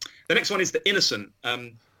 The next one is the innocent.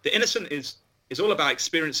 The innocent is all about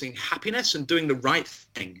experiencing happiness and doing the right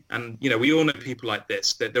thing. And, you know, we all know people like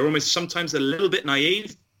this. They're almost sometimes a little bit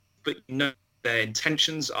naive, but you know their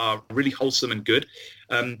intentions are really wholesome and good.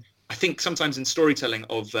 I think sometimes in storytelling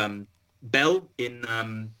of Belle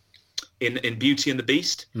in Beauty and the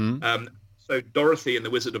Beast, so Dorothy and the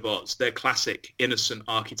Wizard of Oz, they're classic innocent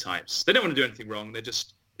archetypes. They don't want to do anything wrong. They're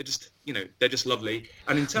just you know, they're just lovely.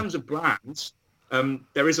 And in terms of brands,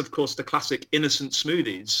 there is, of course, the classic innocent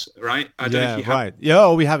smoothies, right? I don't know if you have. Right.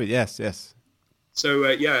 Yeah, we have it. Yes. So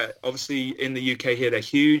obviously in the UK here, they're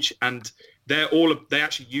huge, and they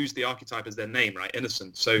actually use the archetype as their name, right?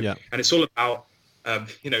 Innocent. So and it's all about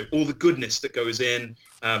you know, all the goodness that goes in,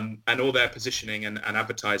 and all their positioning and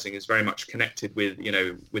advertising is very much connected with, you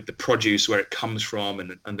know, with the produce, where it comes from,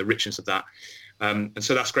 and the richness of that. And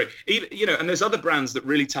so that's great. Even, you know, and there's other brands that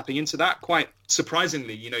really tapping into that quite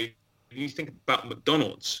surprisingly. You know, you think about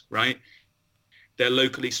McDonald's, right? They're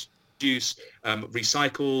locally produced,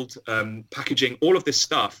 recycled, packaging, all of this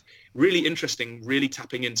stuff. Really interesting, really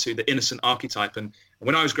tapping into the innocent archetype. And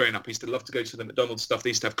when I was growing up, I used to love to go to the McDonald's stuff. They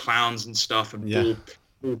used to have clowns and stuff and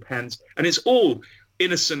ball pens. And it's all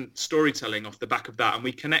innocent storytelling off the back of that. And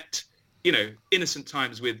we connect, you know, innocent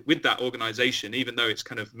times with that organization, even though it's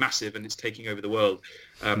kind of massive and it's taking over the world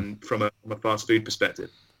from a fast food perspective.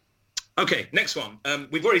 Okay, next one.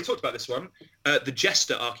 We've already talked about this one. The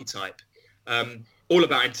jester archetype, all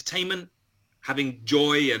about entertainment, having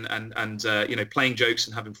joy and you know, playing jokes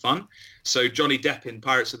and having fun. So Johnny Depp in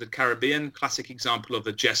Pirates of the Caribbean, classic example of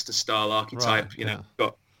a jester style archetype. Right, you know,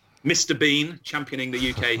 got Mr. Bean championing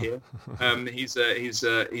the UK here.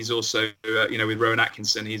 He's also you know, with Rowan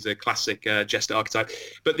Atkinson, he's a classic jester archetype.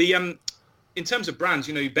 But the in terms of brands,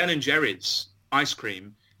 you know, Ben and Jerry's ice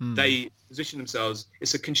cream, they position themselves.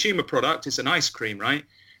 It's a consumer product. It's an ice cream, right?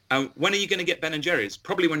 When are you going to get Ben and Jerry's?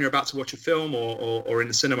 Probably when you're about to watch a film or in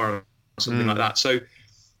the cinema or something like that. So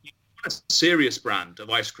you want a serious brand of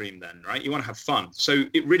ice cream then, right? You want to have fun. So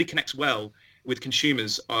it really connects well with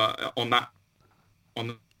consumers on that.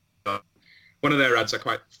 One of their ads I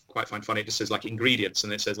quite find funny. It just says like ingredients,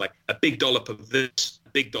 and it says like a big dollop of this, a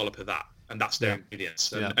big dollop of that, and that's their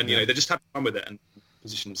ingredients. And you know, they just have fun with it and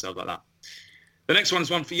position themselves like that. The next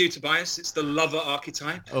one's one for you, Tobias. It's the lover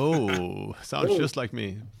archetype. Oh, sounds just like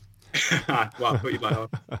me. Wow, put you light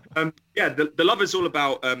on. Yeah, the love is all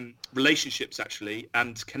about relationships actually,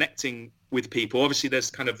 and connecting with people. Obviously, there's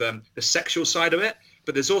kind of the sexual side of it,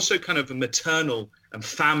 but there's also kind of a maternal and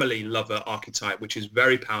family lover archetype, which is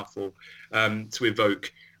very powerful to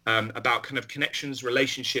evoke about kind of connections,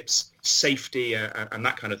 relationships, safety, and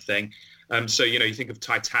that kind of thing. So, you think of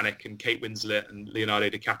Titanic and Kate Winslet and Leonardo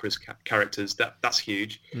DiCaprio's characters. That's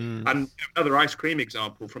huge. And another ice cream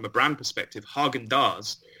example from a brand perspective,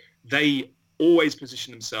 Haagen-Dazs, they always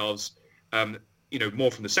position themselves,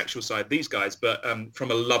 more from the sexual side, these guys, but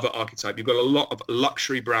from a lover archetype. You've got a lot of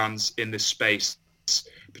luxury brands in this space,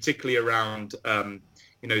 particularly around, the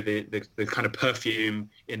kind of perfume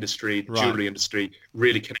industry, the jewelry industry,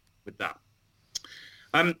 really connected with that.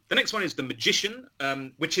 The next one is the magician,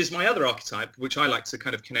 which is my other archetype, which I like to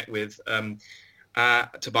kind of connect with,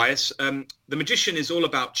 Tobias. The magician is all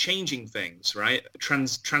about changing things, right?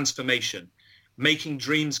 Transformation, making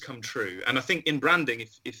dreams come true. And I think in branding,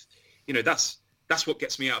 if that's what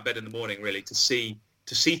gets me out of bed in the morning, really, to see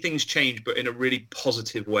things change, but in a really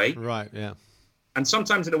positive way. Right. Yeah. And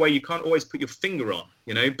sometimes in a way you can't always put your finger on,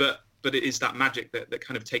 but it is that magic that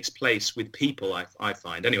kind of takes place with people, I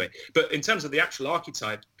find. Anyway, but in terms of the actual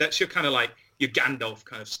archetype, that's your kind of like your Gandalf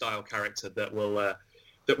kind of style character that will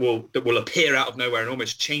appear out of nowhere and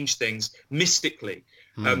almost change things mystically.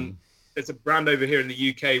 There's a brand over here in the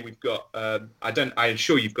UK. We've got I'm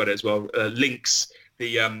sure you've got it as well. Lynx,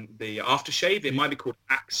 the aftershave. It might be called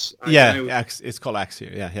Axe. Axe. It's called Axe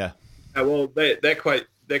here. Yeah. Well, they're quite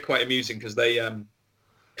amusing because they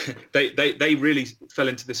really fell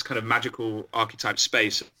into this kind of magical archetype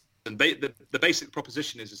space. And the basic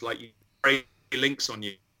proposition is like you spray links on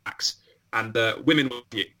you, Axe, and women will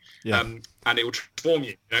you, and it will transform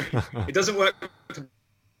you. It doesn't work.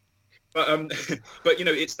 But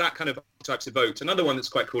it's that kind of archetypes evoked. Another one that's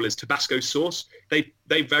quite cool is Tabasco sauce. They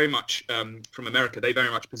very much from America. They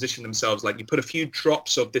very much position themselves like you put a few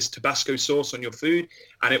drops of this Tabasco sauce on your food,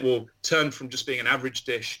 and it will turn from just being an average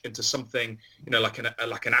dish into something like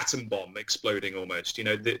an atom bomb exploding almost.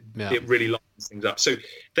 It really lightens things up. So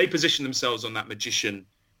they position themselves on that magician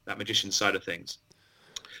side of things.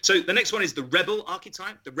 So the next one is the rebel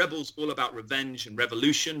archetype. The rebel's all about revenge and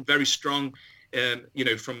revolution. Very strong. Actually,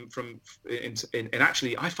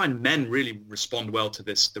 I find men really respond well to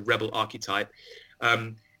this, the rebel archetype.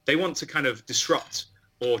 They want to kind of disrupt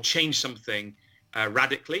or change something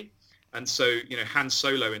radically. And so, Han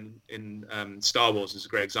Solo in Star Wars is a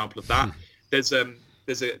great example of that. It's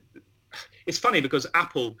funny because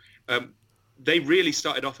Apple, they really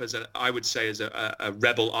started off as a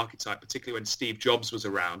rebel archetype, particularly when Steve Jobs was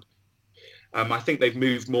around. I think they've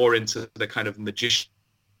moved more into the kind of magician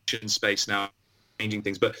space now, changing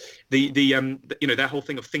things, but their whole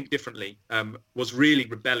thing of think differently was really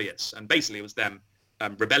rebellious, and basically it was them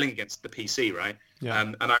rebelling against the PC, right? Yeah.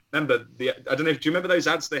 And I remember do you remember those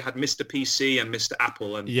ads? They had Mr. PC and Mr.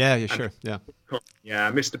 Apple, and sure, yeah.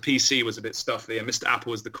 Mr. PC was a bit stuffy, and Mr.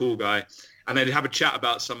 Apple was the cool guy, and they'd have a chat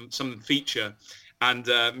about some feature, and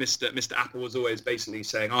Mr. Apple was always basically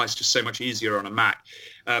saying, "Oh, it's just so much easier on a Mac,"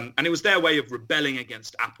 and it was their way of rebelling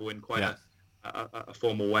against Apple in quite a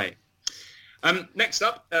formal way. Next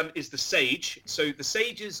up is the sage. So the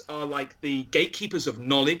sages are like the gatekeepers of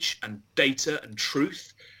knowledge and data and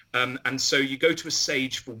truth. And so you go to a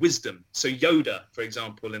sage for wisdom. So Yoda, for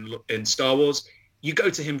example, in Star Wars, you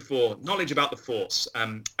go to him for knowledge about the Force.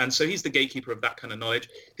 And so he's the gatekeeper of that kind of knowledge.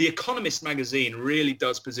 The Economist magazine really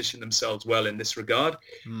does position themselves well in this regard.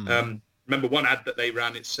 Remember one ad that they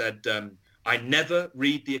ran, it said, "I never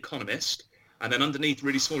read The Economist." And then underneath,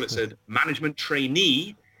 really small, it said, "Management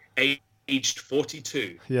trainee, aged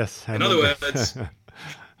 42. Yes. In other words,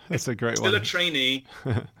 that's a great still one. a trainee.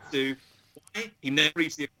 He never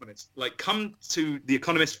reads The Economist. Like, come to The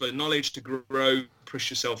Economist for knowledge to grow,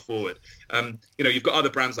 push yourself forward. You've got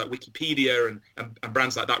other brands like Wikipedia and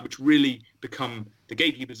brands like that, which really become the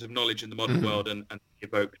gatekeepers of knowledge in the modern world and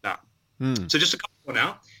evoke that. So just a couple more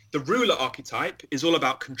now. The ruler archetype is all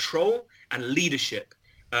about control and leadership,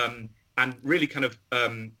 and really kind of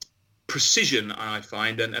precision, I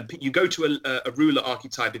find. And you go to a ruler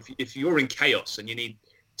archetype if you're in chaos and you need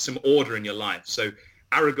some order in your life. So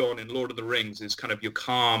Aragorn in Lord of the Rings is kind of your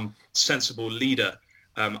calm, sensible leader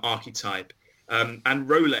archetype. And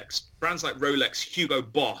Rolex, brands like Rolex, Hugo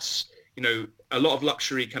Boss, a lot of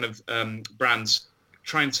luxury kind of brands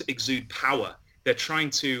trying to exude power. They're trying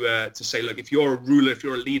to say, look, if you're a ruler, if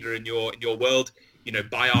you're a leader in your world,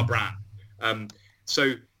 buy our brand.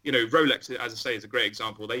 So Rolex, as I say, is a great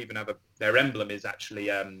example. They even have their emblem is actually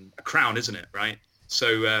a crown, isn't it? Right.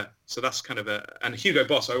 So that's kind of and Hugo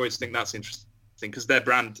Boss. I always think that's interesting because their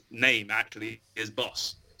brand name actually is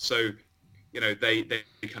Boss. So, they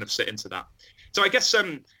kind of sit into that. So I guess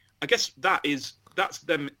that's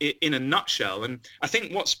them in a nutshell. And I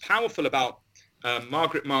think what's powerful about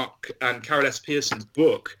Margaret Mark and Carol S. Pearson's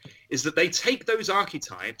book is that they take those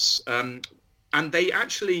archetypes and they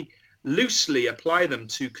actually loosely apply them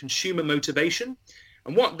to consumer motivation.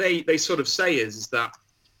 And what they sort of say is that,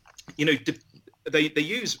 they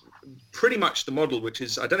use pretty much the model, which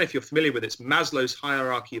is, I don't know if you're familiar with it, it's Maslow's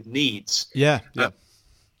hierarchy of needs. Yeah.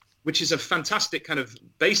 Which is a fantastic kind of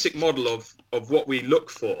basic model of what we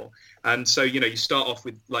look for. And so, you start off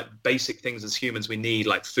with like basic things as humans we need,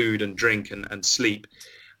 like food and drink and sleep.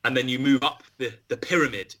 And then you move up the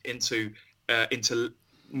pyramid into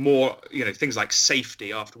more, things like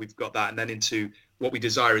safety after we've got that. And then into what we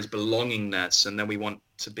desire is belongingness. And then we want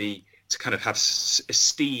to kind of have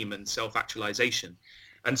esteem and self-actualization.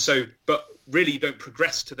 And so, but really you don't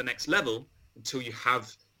progress to the next level until you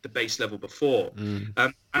have the base level before.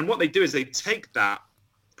 And what they do is they take that,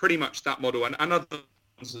 pretty much that model and other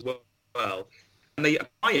ones as well, and they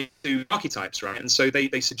apply it to archetypes, right? And so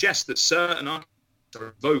they suggest that certain archetypes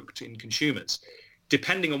are evoked in consumers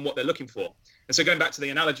depending on what they're looking for. And so going back to the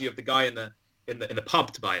analogy of the guy in the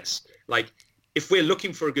pub, Tobias, like if we're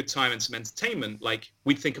looking for a good time and some entertainment, like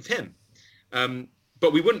we'd think of him.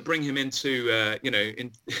 But we wouldn't bring him into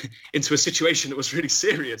into a situation that was really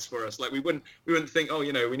serious for us. Like we wouldn't think,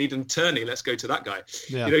 we need an attorney, let's go to that guy.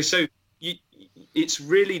 Yeah. So it's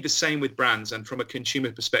really the same with brands and from a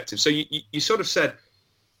consumer perspective. So you sort of said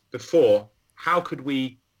before, how do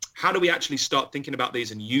we actually start thinking about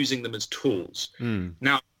these and using them as tools?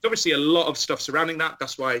 Now, obviously a lot of stuff surrounding that.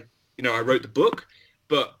 That's why I wrote the book.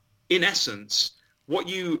 But in essence, what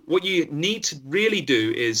you need to really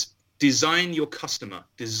do is design your customer,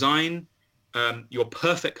 design your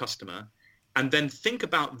perfect customer, and then think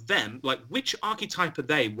about them, like which archetype are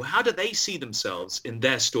they? How do they see themselves in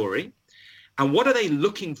their story? And what are they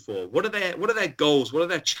looking for? What are their goals? What are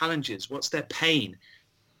their challenges? What's their pain?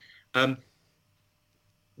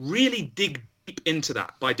 Really dig deep into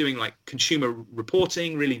that by doing like consumer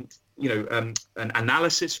reporting, really, an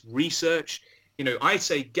analysis, research. I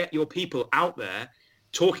say get your people out there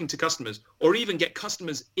talking to customers, or even get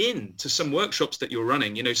customers in to some workshops that you're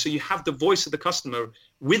running, so you have the voice of the customer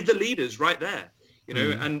with the leaders right there,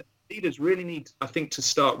 and leaders really need, I think, to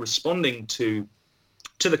start responding to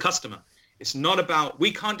the customer. It's not about,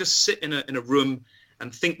 we can't just sit in a room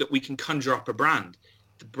and think that we can conjure up a brand.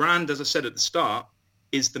 The brand, as I said at the start,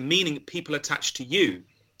 is the meaning that people attach to you.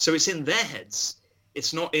 So it's in their heads.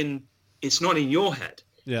 It's not in your head.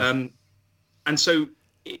 Yeah. And so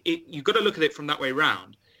you've got to look at it from that way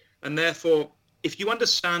around. And therefore, if you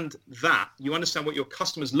understand that, you understand what your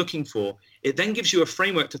customer's looking for, it then gives you a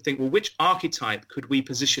framework to think, well, which archetype could we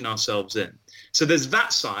position ourselves in? So there's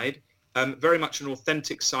that side, very much an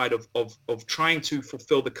authentic side of trying to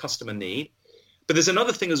fulfill the customer need. But there's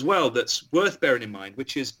another thing as well that's worth bearing in mind,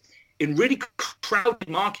 which is in really crowded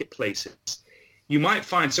marketplaces, you might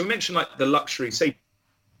find, so we mentioned like the luxury, say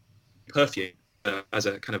perfume as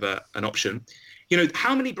a kind of an option.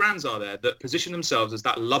 How many brands are there that position themselves as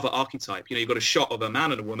that lover archetype? You've got a shot of a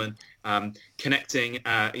man and a woman connecting,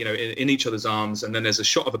 in each other's arms. And then there's a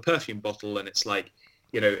shot of a perfume bottle. And it's like,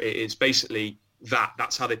 it's basically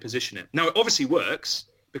that's how they position it. Now, it obviously works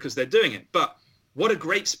because they're doing it. But what a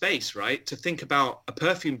great space, right? To think about a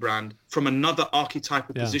perfume brand from another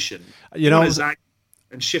archetypal position.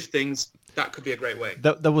 And shift things. That could be a great way.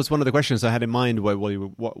 That was one of the questions I had in mind while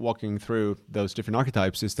you were walking through those different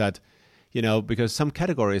archetypes, is that, because some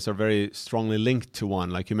categories are very strongly linked to one,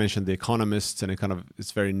 like you mentioned, the economists, and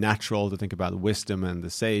it's very natural to think about wisdom and the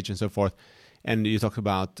sage and so forth. And you talk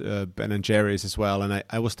about Ben and Jerry's as well. And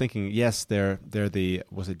I was thinking, yes, they're the,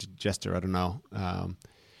 was it Jester? I don't know.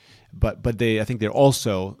 But I think they're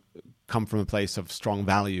also come from a place of strong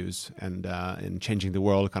values and in changing the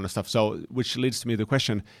world kind of stuff. So, which leads to me the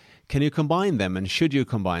question, can you combine them, and should you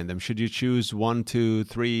combine them? Should you choose 1, 2,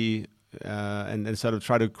 3, and sort of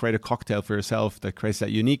try to create a cocktail for yourself that creates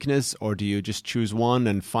that uniqueness, or do you just choose one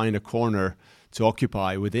and find a corner to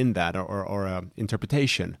occupy within that, or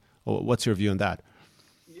interpretation? Or what's your view on that?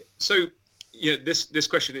 So, this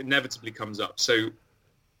question inevitably comes up. So,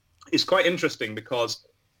 it's quite interesting because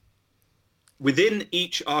within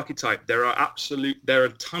each archetype, there are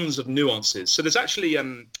tons of nuances. So there's actually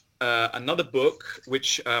another book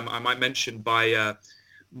which I might mention by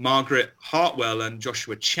Margaret Hartwell and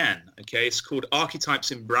Joshua Chen. Okay, it's called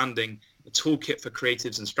Archetypes in Branding: A Toolkit for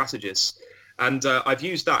Creatives and Strategists. And I've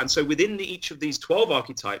used that. And so within each of these 12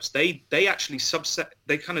 archetypes, they actually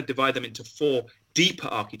they kind of divide them into 4 deeper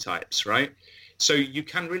archetypes, right? So you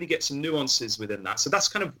can really get some nuances within that. So that's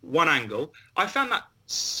kind of one angle. I found that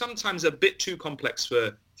sometimes a bit too complex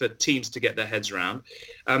for teams to get their heads around.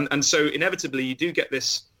 And so inevitably you do get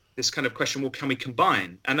this kind of question, well, can we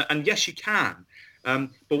combine? And yes, you can.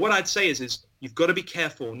 But what I'd say is you've got to be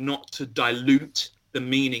careful not to dilute the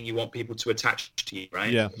meaning you want people to attach to you,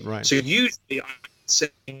 right? Yeah, right. So usually I say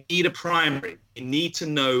you need a primary. You need to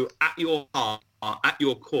know at your heart, at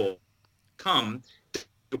your core, come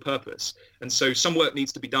your purpose. And so some work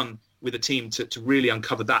needs to be done with a team to really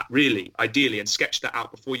uncover that, really, ideally, and sketch that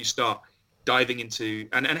out before you start diving into,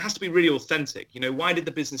 and it has to be really authentic. Why did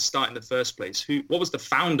the business start in the first place? What was the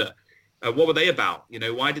founder? What were they about?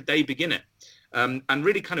 Why did they begin it? And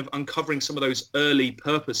really kind of uncovering some of those early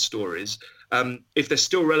purpose stories. If they're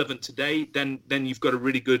still relevant today, then you've got a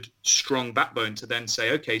really good, strong backbone to then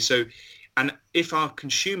say, okay, so, and if our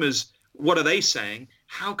consumers, what are they saying?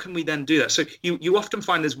 How can we then do that? So you often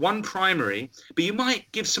find there's one primary, but you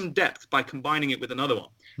might give some depth by combining it with another one.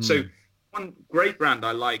 So one great brand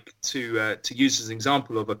I like to use as an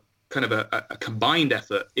example of a kind of a combined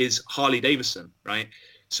effort is Harley Davidson, right?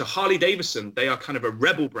 So Harley Davidson, they are kind of a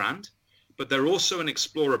rebel brand, but they're also an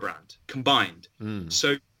explorer brand combined.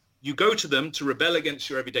 So you go to them to rebel against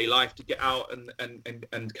your everyday life, to get out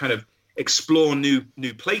and kind of explore new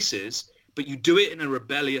places, but you do it in a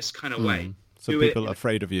rebellious kind of way. So people are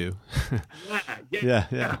afraid of you.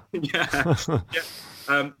 Yeah. You do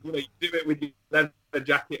it with your leather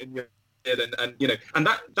jacket and your and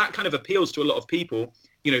that kind of appeals to a lot of people,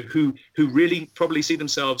 who really probably see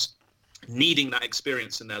themselves needing that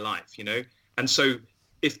experience in their life, and so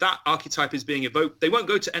if that archetype is being evoked, they won't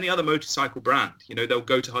go to any other motorcycle brand, they'll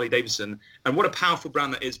go to Harley Davidson. And what a powerful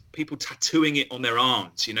brand that is, people tattooing it on their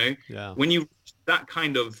arms, when you that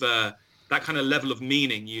kind of level of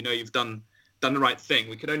meaning, you've done the right thing.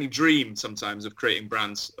 We could only dream sometimes of creating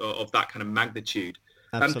brands of that kind of magnitude.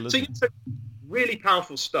 Absolutely. So really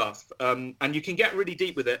powerful stuff, and you can get really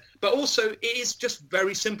deep with it. But also, it is just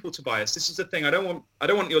very simple, Tobias. This is the thing. I don't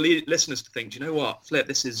want your listeners to think, do you know what, Flip?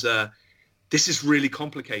 This is really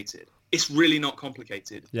complicated. It's really not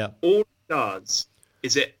complicated. Yeah. All it does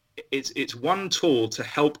is it's one tool to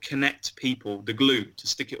help connect people, the glue to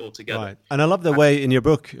stick it all together. Right. And I love the way in your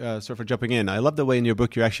book, sorry for jumping in, I love the way in your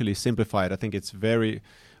book you actually simplify it. I think it's very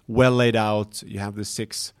well laid out. You have the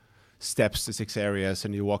 6 steps, the 6 areas,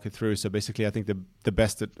 and you walk it through. So basically, I think the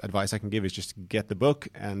best advice I can give is just get the book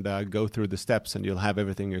and go through the steps, and you'll have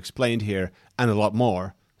everything you explained here and a lot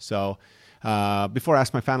more. So before I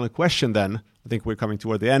ask my final question then, I think we're coming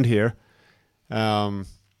toward the end here.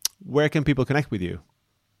 Where can people connect with you?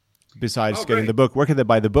 Besides getting the book, where can they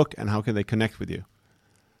buy the book and how can they connect with you?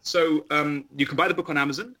 So you can buy the book on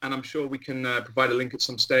Amazon, and I'm sure we can provide a link at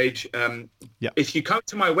some stage. If you come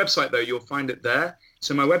to my website, though, you'll find it there.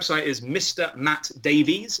 So my website is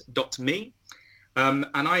mrmattdavies.me. And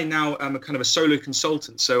I now am a kind of a solo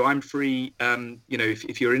consultant. So I'm free,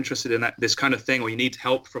 if you're interested in this kind of thing, or you need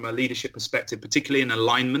help from a leadership perspective, particularly in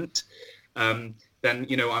alignment, then,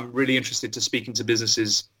 I'm really interested to speaking to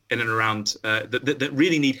businesses in and around that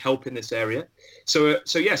really need help in this area. So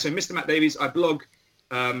Mr. Matt Davies, I blog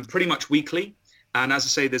pretty much weekly. And as I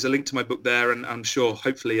say, there's a link to my book there, and I'm sure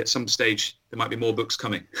hopefully at some stage there might be more books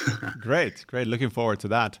coming. Great. Looking forward to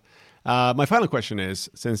that. My final question is,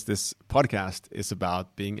 since this podcast is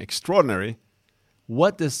about being extraordinary,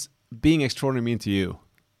 what does being extraordinary mean to you?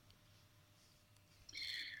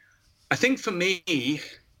 I think for me,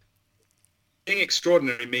 being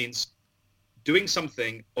extraordinary means doing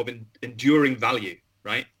something of enduring value,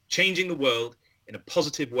 right? Changing the world in a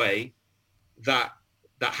positive way that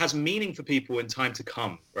has meaning for people in time to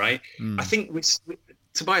come, right? I think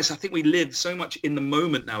Tobias, I think we live so much in the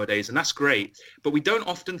moment nowadays, and that's great, but we don't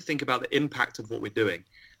often think about the impact of what we're doing.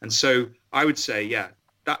 And so I would say,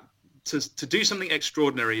 that to do something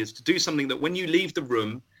extraordinary is to do something that when you leave the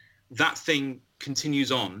room, that thing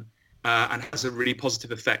continues on and has a really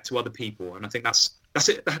positive effect to other people. And I think that's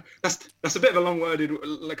it. That's a bit of a long-worded,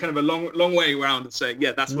 kind of a long way around of saying,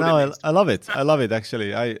 that's what it means. I love it. I love it,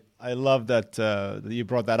 actually. I love that you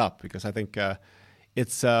brought that up, because I think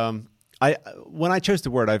it's... when I chose the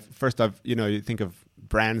word, you think of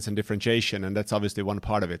brands and differentiation, and that's obviously one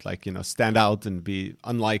part of it, stand out and be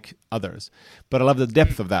unlike others. But I love the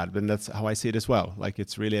depth of that, and that's how I see it as well. Like,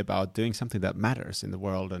 it's really about doing something that matters in the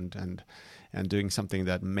world and doing something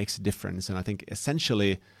that makes a difference. And I think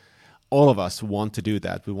essentially all of us want to do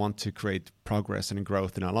that. We want to create progress and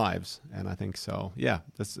growth in our lives. And I think so,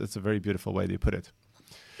 that's a very beautiful way that you put it.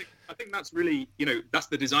 I think that's really, that's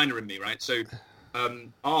the designer in me, right? So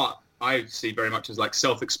art, I see very much as like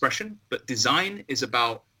self-expression, but design is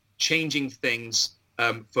about changing things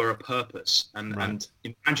for a purpose and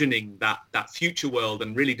imagining that future world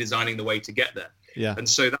and really designing the way to get there. Yeah. And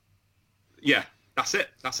so that's it. That's it.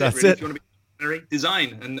 That's Really. it. If you want to be visionary,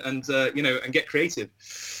 design and and get creative.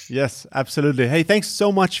 Yes, absolutely. Hey, thanks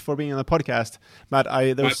so much for being on the podcast, Matt.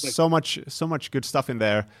 There's so much good stuff in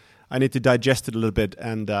there. I need to digest it a little bit,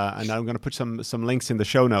 and I'm going to put some links in the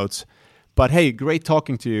show notes. But hey, great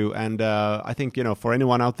talking to you. And I think, for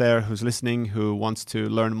anyone out there who's listening who wants to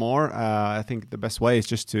learn more, I think the best way is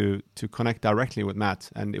just to connect directly with Matt.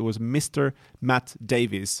 And it was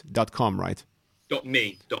mrmattdavies.com, right?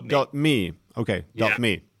 .me. Okay, yeah.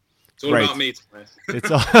 .me. It's all about me. It's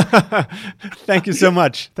all Thank you so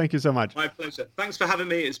much. Thank you so much. My pleasure. Thanks for having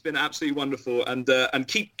me. It's been absolutely wonderful. And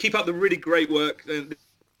keep up the really great work.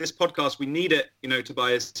 This podcast, we need it,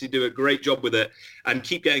 Tobias, to do a great job with it, and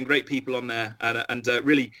keep getting great people on there, and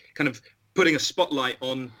really kind of putting a spotlight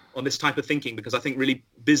on this type of thinking, because I think really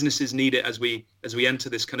businesses need it as we enter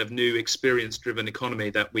this kind of new experience-driven economy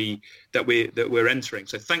that we're entering.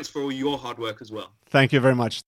 So thanks for all your hard work as well. Thank you very much.